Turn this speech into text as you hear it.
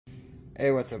Hey,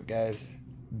 what's up, guys?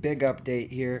 Big update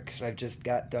here because I've just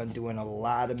got done doing a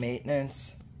lot of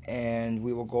maintenance, and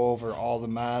we will go over all the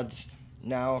mods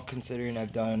now, considering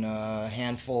I've done a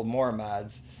handful more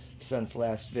mods since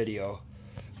last video.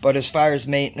 But as far as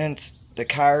maintenance, the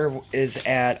car is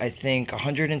at, I think,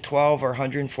 112 or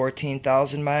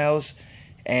 114,000 miles,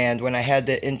 and when I had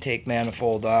the intake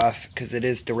manifold off, because it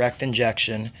is direct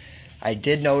injection, I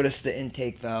did notice the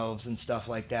intake valves and stuff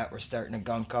like that were starting to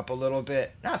gunk up a little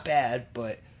bit. Not bad,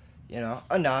 but, you know,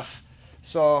 enough.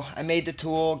 So I made the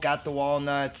tool, got the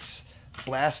walnuts,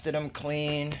 blasted them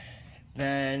clean,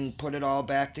 then put it all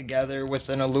back together with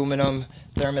an aluminum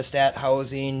thermostat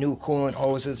housing, new coolant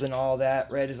hoses and all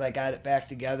that. Right as I got it back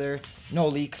together, no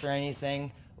leaks or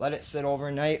anything. Let it sit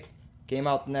overnight. Came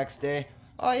out the next day.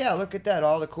 Oh yeah, look at that,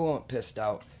 all the coolant pissed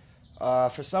out.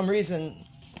 For some reason,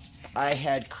 I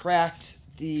had cracked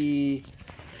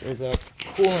there's a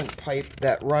coolant pipe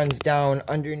that runs down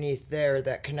underneath there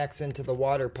that connects into the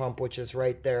water pump, which is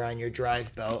right there on your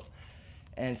drive belt.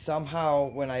 And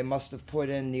somehow, when I must have put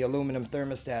in the aluminum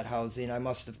thermostat housing, I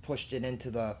must have pushed it into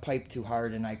the pipe too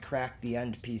hard, and I cracked the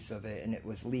end piece of it, and it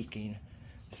was leaking.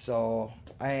 So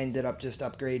I ended up just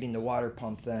upgrading the water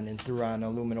pump then, and threw on an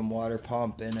aluminum water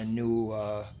pump and a new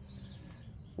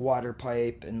water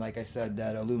pipe, and like I said,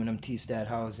 that aluminum T-stat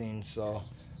housing. So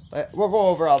we'll go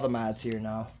over all the mods here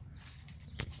now,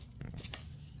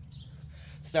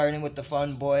 starting with the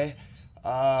fun boy.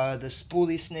 The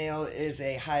spoolie snail is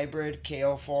a hybrid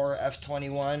KO4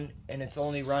 F21, and it's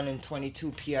only running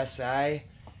 22 psi.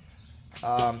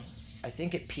 I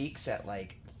think it peaks at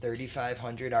like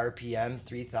 3,500 RPM,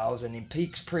 3,000. It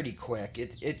peaks pretty quick.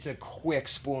 It's a quick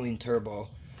spooling turbo.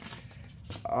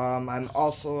 I'm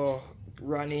also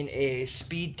running a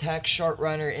Speed Tech short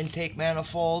runner intake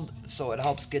manifold, so it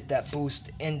helps get that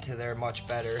boost into there much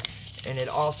better. And it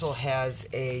also has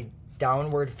a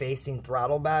downward facing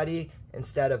throttle body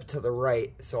instead of to the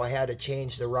right, so I had to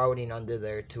change the routing under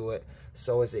there to it,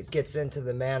 so as it gets into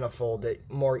the manifold it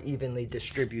more evenly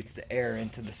distributes the air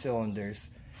into the cylinders.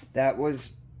 That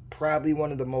was probably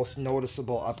one of the most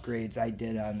noticeable upgrades I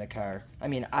did on the car. I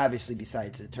mean, obviously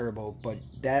besides the turbo, but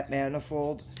that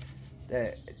manifold,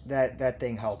 that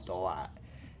thing helped a lot.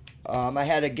 I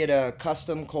had to get a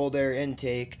custom cold air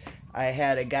intake. I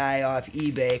had a guy off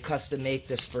eBay custom make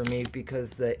this for me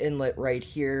because the inlet right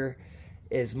here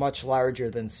is much larger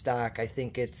than stock. I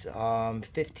think it's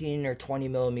 15 or 20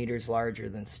 millimeters larger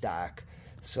than stock.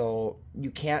 So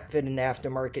you can't fit an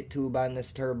aftermarket tube on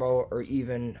this turbo or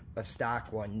even a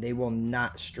stock one. They will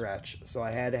not stretch. So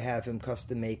I had to have him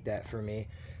custom make that for me.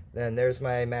 Then there's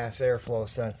my mass airflow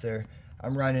sensor.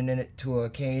 I'm running it to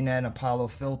a K&N Apollo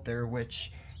filter,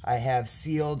 which I have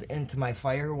sealed into my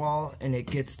firewall, and it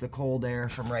gets the cold air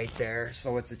from right there.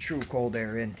 So it's a true cold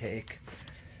air intake.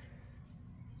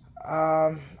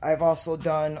 I've also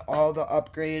done all the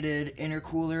upgraded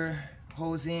intercooler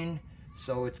hosing,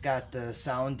 so it's got the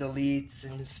sound deletes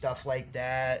and stuff like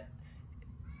that.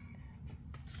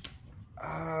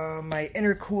 My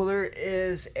intercooler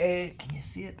is a, can you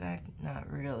see it back? Not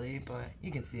really, but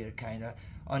you can see it kinda.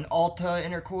 An Alta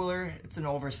intercooler. It's an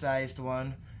oversized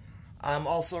one. I'm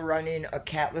also running a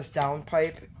catless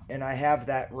downpipe, and I have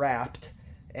that wrapped.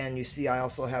 And you see I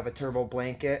also have a turbo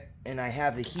blanket, and I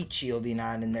have the heat shielding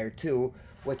on in there too,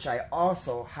 which I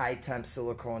also high temp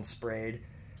silicone sprayed.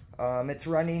 It's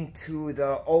running to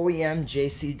the OEM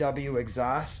JCW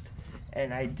exhaust,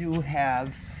 and I do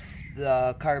have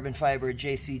the carbon fiber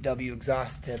JCW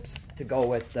exhaust tips to go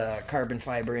with the carbon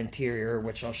fiber interior,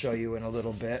 which I'll show you in a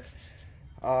little bit.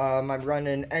 I'm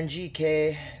running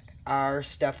NGK R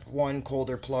Step 1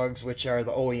 colder plugs, which are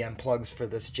the OEM plugs for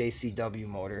this JCW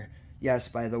motor. Yes,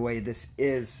 by the way, this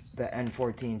is the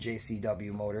N14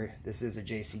 JCW motor. This is a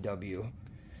JCW.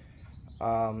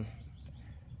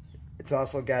 It's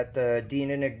also got the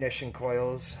Denon ignition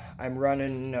coils. I'm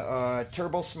running a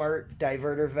Turbo Smart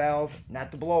diverter valve,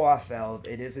 not the blow-off valve.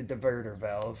 It is a diverter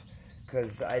valve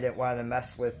because I didn't want to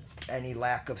mess with any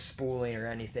lack of spooling or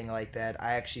anything like that.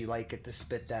 I actually like it to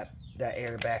spit that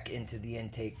air back into the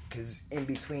intake, because in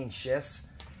between shifts,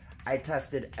 I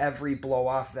tested every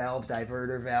blow-off valve,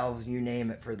 diverter valves, you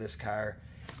name it, for this car,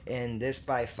 and this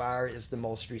by far is the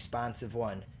most responsive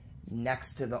one,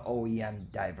 next to the OEM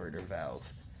diverter valve.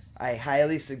 I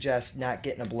highly suggest not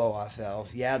getting a blow-off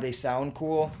valve. Yeah, they sound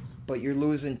cool, but you're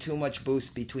losing too much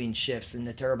boost between shifts, and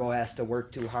the turbo has to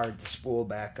work too hard to spool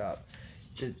back up.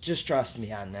 Just trust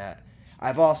me on that.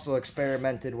 I've also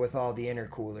experimented with all the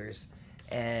intercoolers,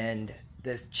 and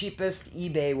the cheapest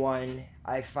eBay one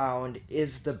I found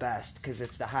is the best because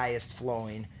it's the highest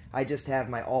flowing. I just have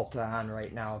my Alta on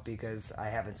right now because I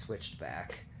haven't switched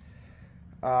back.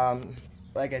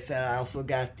 like I said, I also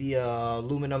got the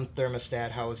aluminum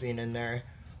thermostat housing in there.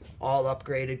 All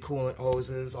upgraded coolant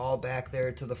hoses, all back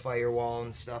there to the firewall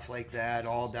and stuff like that,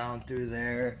 all down through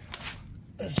there.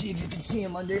 Let's see if you can see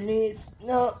them underneath.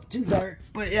 No, too dark.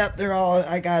 But yep, they're all,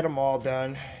 I got them all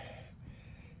done.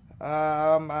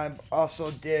 I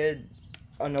also did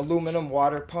an aluminum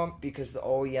water pump because the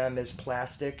OEM is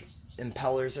plastic,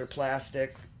 impellers are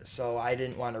plastic, so I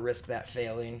didn't want to risk that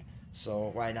failing,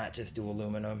 so why not just do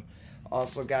aluminum.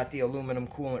 Also got the aluminum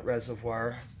coolant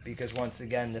reservoir because once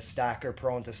again the stock are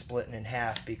prone to splitting in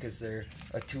half because they're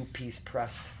a two-piece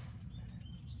pressed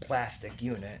plastic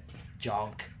unit.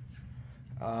 Junk.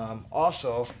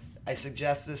 Also, I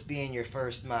suggest this being your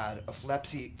first mod, a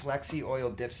flexi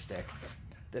oil dipstick.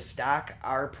 The stock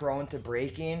are prone to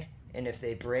breaking, and if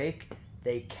they break,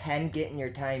 they can get in your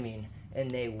timing,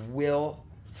 and they will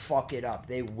fuck it up.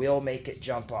 They will make it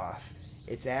jump off.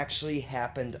 It's actually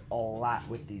happened a lot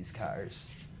with these cars.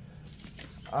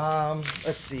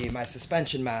 Let's see, my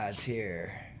suspension mods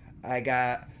here. I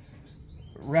got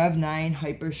Rev 9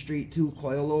 Hyper Street 2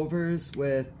 coilovers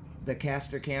with the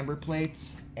caster camber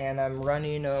plates, and I'm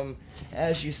running them,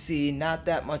 as you see, not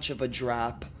that much of a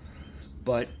drop,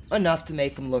 but enough to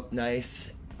make them look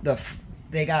nice.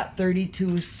 They got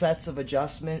 32 sets of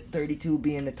adjustment, 32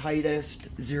 being the tightest,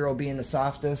 0 being the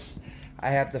softest.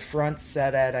 I have the front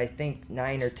set at I think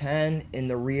 9 or 10, and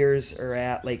the rears are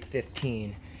at like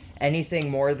 15. Anything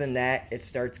more than that, it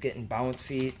starts getting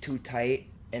bouncy, too tight,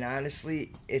 and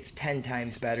honestly, it's 10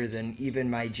 times better than even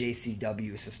my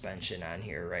JCW suspension on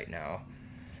here right now.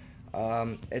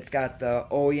 It's got the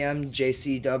OEM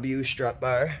JCW strut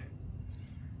bar.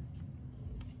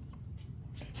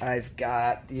 I've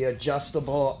got the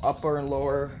adjustable upper and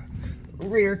lower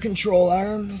rear control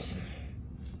arms.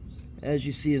 As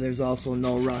you see, there's also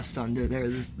no rust under there.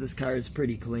 This car is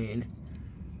pretty clean.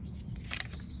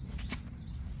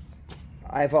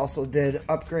 I've also did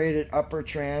upgraded upper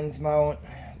trans mount,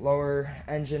 lower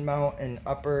engine mount, and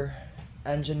upper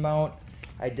engine mount.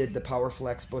 I did the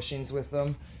PowerFlex bushings with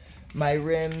them. My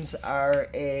rims are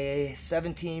a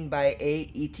 17 by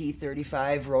 8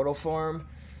 ET35 rotoform.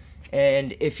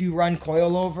 And if you run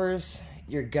coilovers,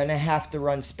 you're gonna have to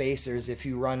run spacers if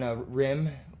you run a rim,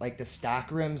 like the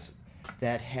stock rims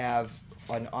that have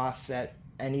an offset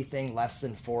anything less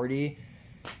than 40.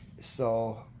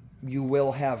 So you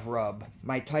will have rub.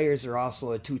 My tires are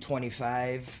also a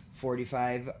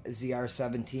 225/45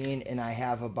 ZR17, and I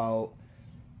have about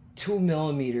 2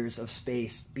 millimeters of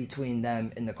space between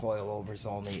them and the coilovers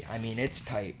only. I mean, it's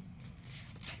tight.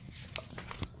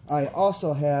 I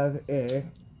also have a,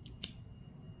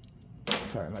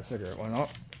 sorry, my cigarette went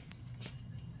out.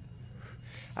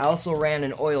 I also ran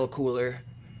an oil cooler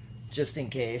just in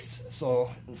case,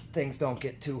 so things don't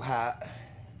get too hot.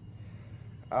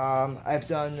 I've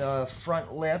done the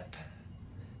front lip.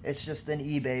 It's just an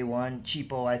eBay one,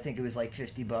 cheapo. I think it was like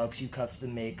 50 bucks. You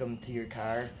custom make them to your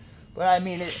car. But I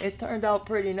mean, it turned out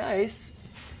pretty nice.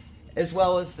 As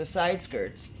well as the side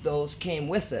skirts. Those came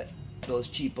with it, those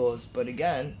cheapos. But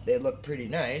again, they look pretty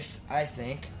nice, I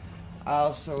think. I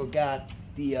also got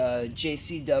the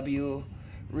JCW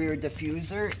rear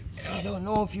diffuser. I don't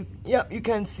know if you, yep, you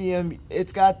can see them.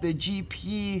 It's got the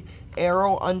GP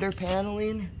Aero under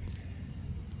paneling.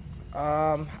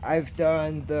 I've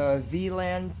done the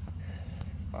VLAN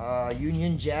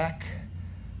Union Jack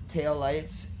tail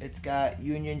lights. It's got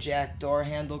Union Jack door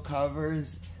handle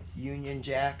covers, Union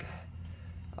Jack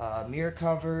mirror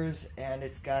covers, and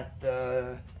it's got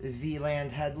the VLAN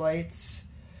headlights.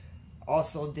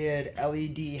 Also did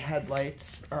LED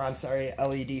headlights, or I'm sorry,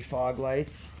 LED fog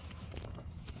lights.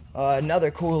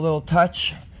 Another cool little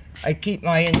touch, I keep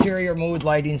my interior mood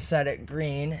lighting set at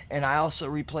green, and I also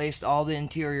replaced all the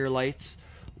interior lights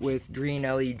with green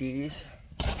LEDs.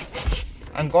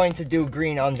 I'm going to do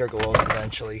green underglows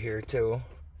eventually here too.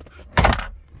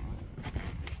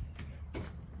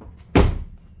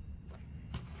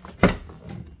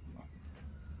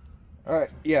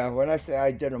 Alright, yeah, when I say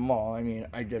I did them all, I mean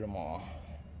I did them all.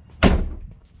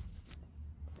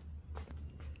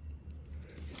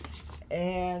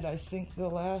 And I think the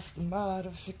last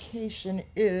modification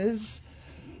is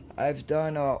I've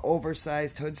done an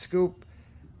oversized hood scoop,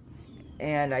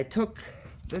 and I took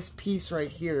this piece right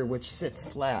here, which sits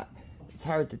flat. It's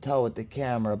hard to tell with the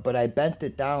camera, but I bent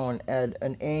it down at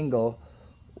an angle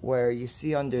where you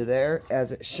see under there,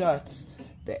 as it shuts,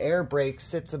 the air brake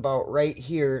sits about right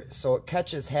here, so it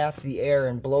catches half the air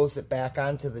and blows it back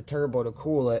onto the turbo to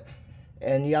cool it,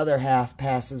 and the other half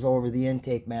passes over the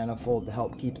intake manifold to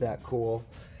help keep that cool.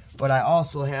 But I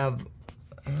also have,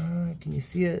 can you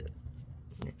see it?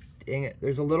 Dang it,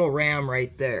 there's a little ram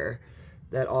right there.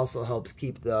 That also helps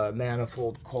keep the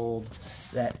manifold cold.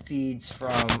 That feeds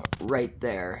from right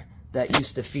there. That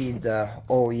used to feed the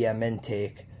OEM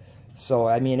intake. So,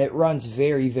 I mean, it runs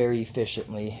very, very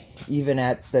efficiently. Even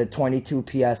at the 22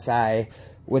 PSI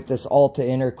with this Alta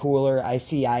intercooler, I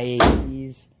see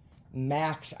IATs,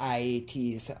 max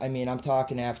IATs. I mean, I'm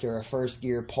talking after a first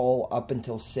gear pull up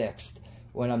until 6th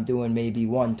when I'm doing maybe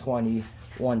 120,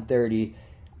 130.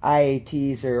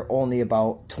 IATs are only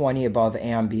about 20 above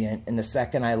ambient, and the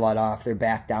second I let off, they're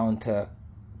back down to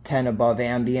 10 above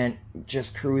ambient,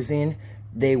 just cruising.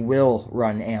 They will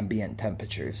run ambient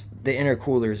temperatures. The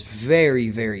intercooler is very,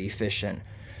 very efficient.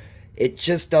 It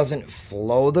just doesn't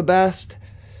flow the best,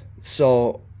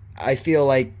 so I feel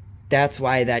like that's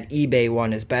why that eBay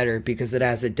one is better, because it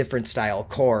has a different style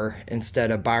core. Instead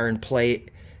of bar and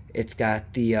plate, it's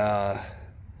got the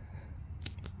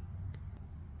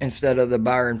instead of the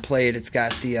bar and plate, it's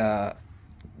got the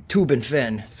tube and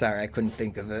fin. Sorry, I couldn't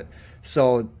think of it.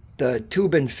 So the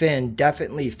tube and fin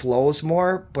definitely flows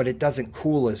more, but it doesn't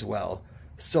cool as well.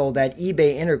 So that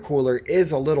eBay intercooler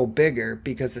is a little bigger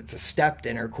because it's a stepped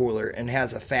intercooler and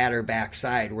has a fatter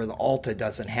backside, where the Alta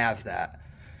doesn't have that.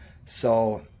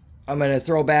 So I'm going to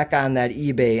throw back on that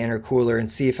eBay intercooler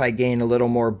and see if I gain a little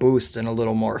more boost and a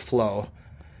little more flow.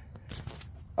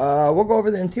 We'll go over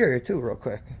the interior too real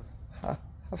quick.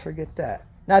 I'll forget that.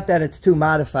 Not that it's too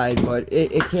modified, but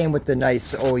it came with the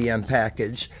nice OEM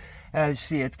package. As you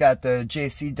see, it's got the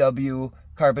JCW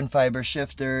carbon fiber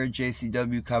shifter,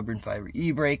 JCW carbon fiber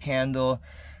e-brake handle.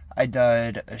 I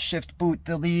did a shift boot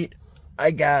delete.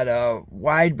 I got a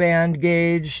wideband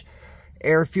gauge,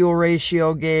 air fuel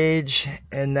ratio gauge,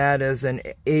 and that is an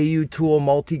AU tool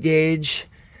multi-gauge.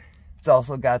 It's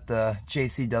also got the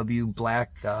JCW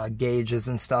black gauges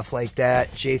and stuff like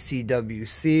that. JCW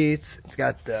seats. It's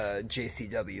got the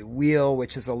JCW wheel,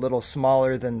 which is a little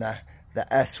smaller than the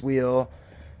S wheel.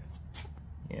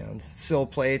 You know, sill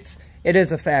plates. It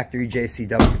is a factory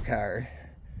JCW car.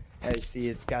 As you see,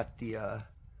 it's got the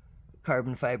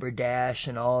carbon fiber dash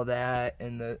and all that,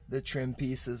 and the trim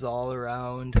pieces all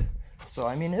around. So,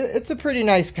 I mean, it's a pretty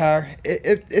nice car.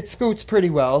 It scoots pretty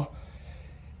well.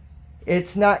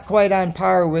 It's not quite on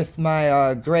par with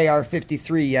my gray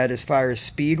r58 yet as far as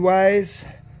speed-wise,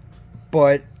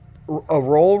 but a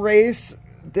roll race,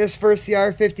 this versus the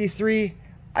r58,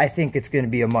 I think it's going to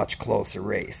be a much closer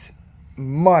race.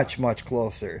 Much, much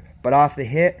closer. But off the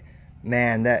hit,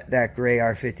 man, that gray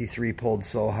r58 pulled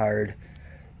so hard.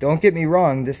 Don't get me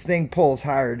wrong, this thing pulls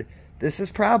hard. This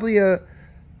is probably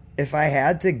if I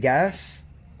had to guess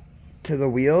to the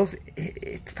wheels,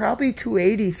 it's probably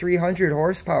 280, 300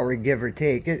 horsepower, give or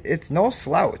take. It's no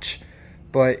slouch,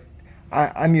 but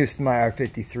I'm used to my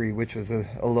r58, which was a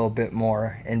little bit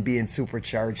more, and being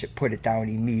supercharged, it put it down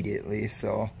immediately.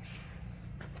 So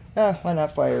why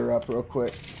not fire her up real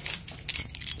quick?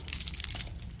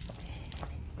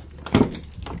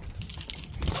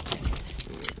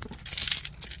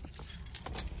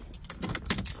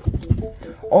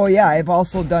 Oh yeah, I've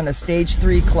also done a stage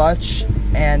 3 clutch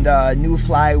and a new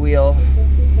flywheel.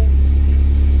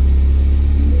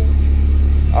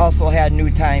 Also had new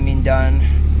timing done.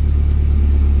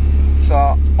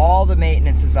 So all the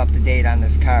maintenance is up to date on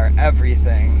this car,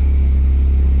 everything.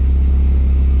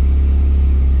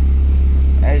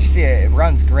 As you see, it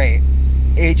runs great.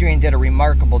 Adrian did a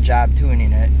remarkable job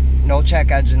tuning it. No check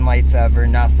engine lights ever,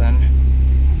 nothing.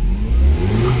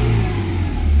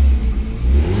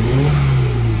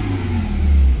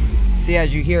 See,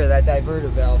 as you hear, that diverter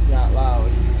valve's not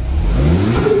loud.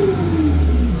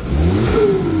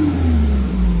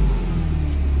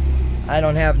 I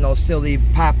don't have no silly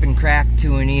pop and crack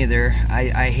tune either.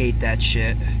 I hate that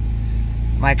shit.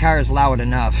 My car is loud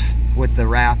enough with the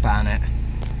wrap on it.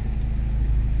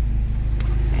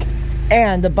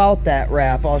 And about that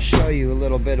wrap, I'll show you a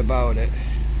little bit about it.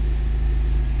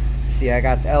 See, I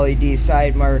got the LED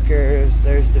side markers.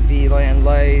 There's the VLAN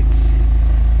lights.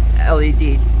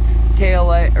 LED tail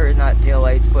light, or not tail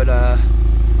lights, but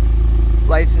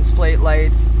license plate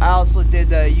lights. I also did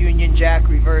the Union Jack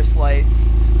reverse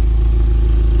lights.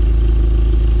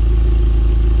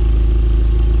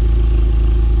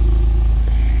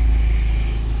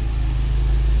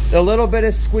 The little bit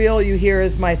of squeal you hear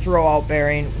is my throwout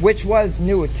bearing, which was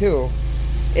new too.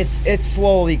 It's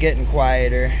slowly getting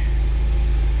quieter.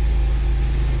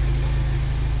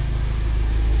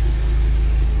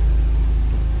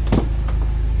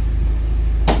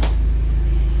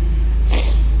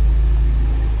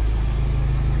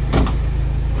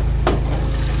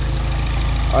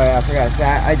 Oh yeah, I forgot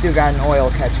that. I do got an oil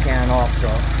catch can also.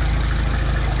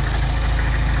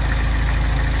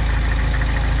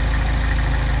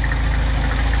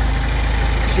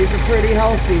 she's a pretty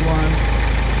healthy one.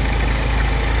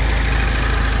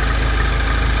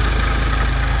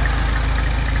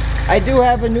 I do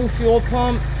have a new fuel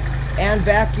pump and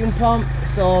vacuum pump,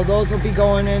 so those will be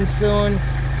going in soon.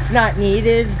 It's not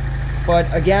needed, but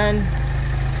again,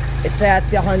 it's at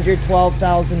the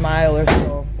 112,000 mile or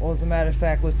so. Well, as a matter of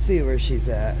fact, let's see where she's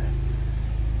at.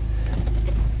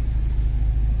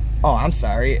 Oh, I'm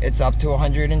sorry, it's up to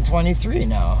 123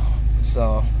 now.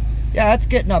 So yeah, it's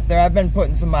getting up there. I've been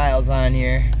putting some miles on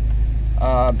here.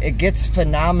 It gets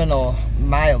phenomenal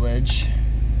mileage.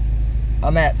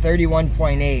 I'm at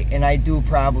 31.8 and I do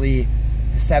probably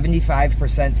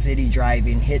 75% city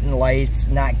driving, hitting lights,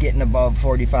 not getting above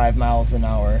 45 miles an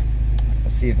hour.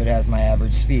 Let's see if it has my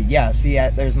average speed. Yeah, see,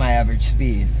 there's my average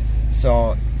speed.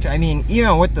 So, I mean,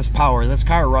 even with this power, this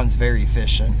car runs very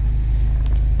efficient.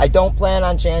 I don't plan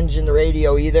on changing the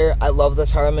radio either. I love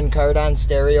this Harman Kardon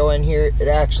stereo in here. It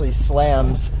actually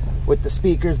slams with the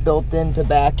speakers built into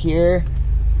back here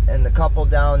and the couple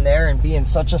down there, and being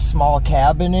such a small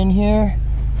cabin in here,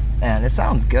 man, it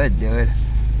sounds good, dude.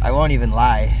 I won't even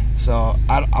lie. So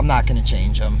I'm not gonna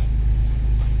change them.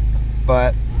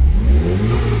 But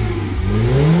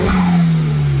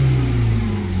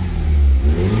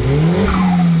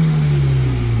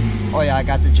oh yeah, I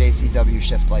got the JCW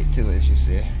shift light too, as you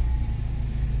see.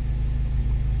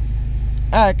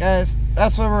 Alright guys,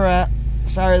 that's where we're at.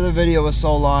 Sorry the video was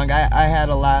so long. I had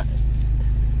a lot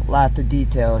to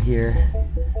detail here.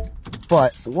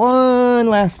 But one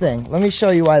last thing. Let me show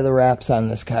you why the wrap's on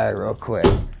this car real quick.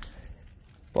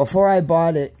 Before I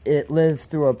bought it, it lived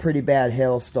through a pretty bad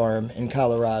hailstorm in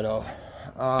Colorado.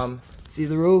 See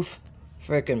the roof?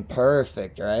 Freaking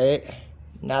perfect, right?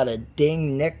 Not a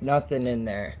ding, nick, nothing in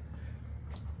there.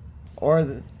 Or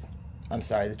the, I'm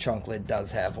sorry, the trunk lid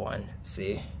does have one,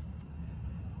 see?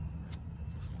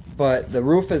 But the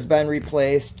roof has been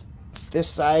replaced. This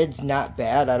side's not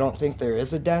bad. I don't think there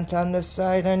is a dent on this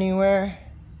side anywhere.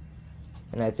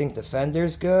 And I think the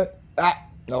fender's good. Ah,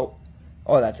 nope.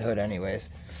 Oh, that's a hood anyways.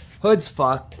 Hood's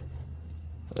fucked.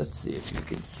 Let's see if you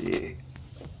can see.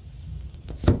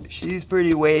 She's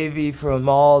pretty wavy from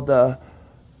all the...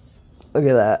 Look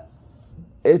at that.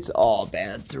 It's all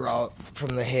bad throughout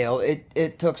from the hail.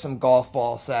 It took some golf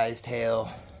ball sized hail.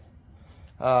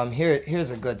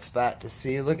 Here's a good spot to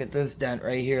see. Look at this dent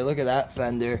right here. Look at that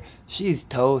fender. She's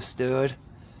toast, dude.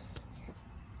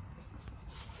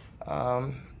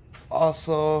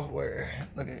 Also,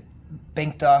 look at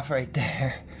banked off right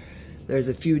there. There's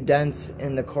a few dents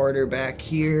in the quarter back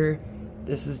here.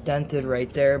 This is dented right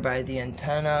there by the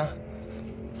antenna.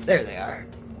 There they are.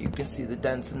 You can see the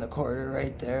dents in the quarter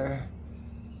right there.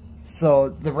 So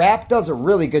the wrap does a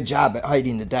really good job at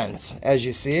hiding the dents, as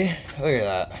you see. Look at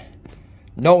that.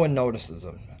 No one notices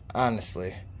them,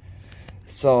 honestly.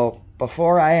 So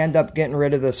before I end up getting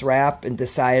rid of this wrap and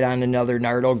decide on another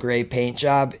Nardo gray paint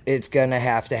job, it's gonna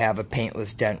have to have a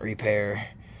paintless dent repair.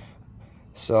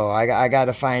 So I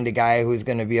gotta find a guy who's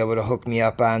gonna be able to hook me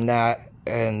up on that,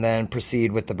 and then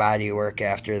proceed with the body work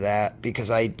after that, because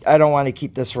I don't want to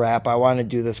keep this wrap. I want to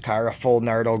do this car a full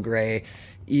Nardo gray,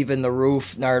 even the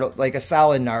roof Nardo, like a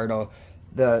solid Nardo.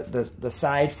 The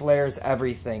side flares,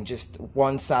 everything, just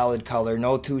one solid color,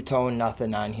 no two-tone,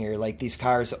 nothing on here. Like these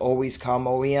cars always come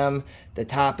OEM. The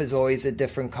top is always a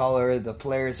different color, the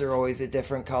flares are always a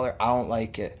different color. I don't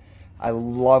like it. I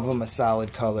love them a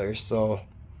solid color. So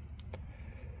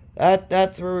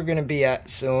that's where we're gonna be at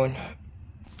soon.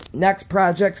 Next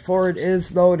project for it is,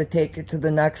 though, to take it to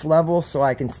the next level so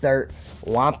I can start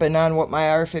whomping on what my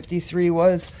R53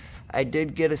 was. I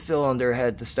did get a cylinder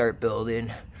head to start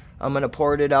building. I'm going to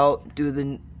port it out, do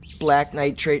the black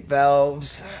nitrate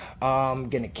valves. I'm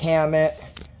going to cam it,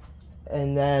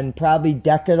 and then probably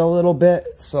deck it a little bit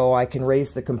so I can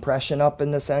raise the compression up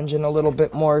in this engine a little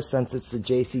bit more, since it's the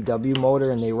JCW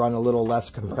motor and they run a little less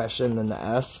compression than the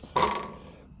S.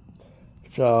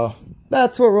 So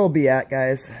that's where we'll be at,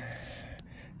 guys.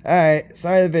 Alright,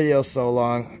 sorry the video's so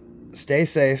long. Stay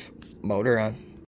safe. Motor on.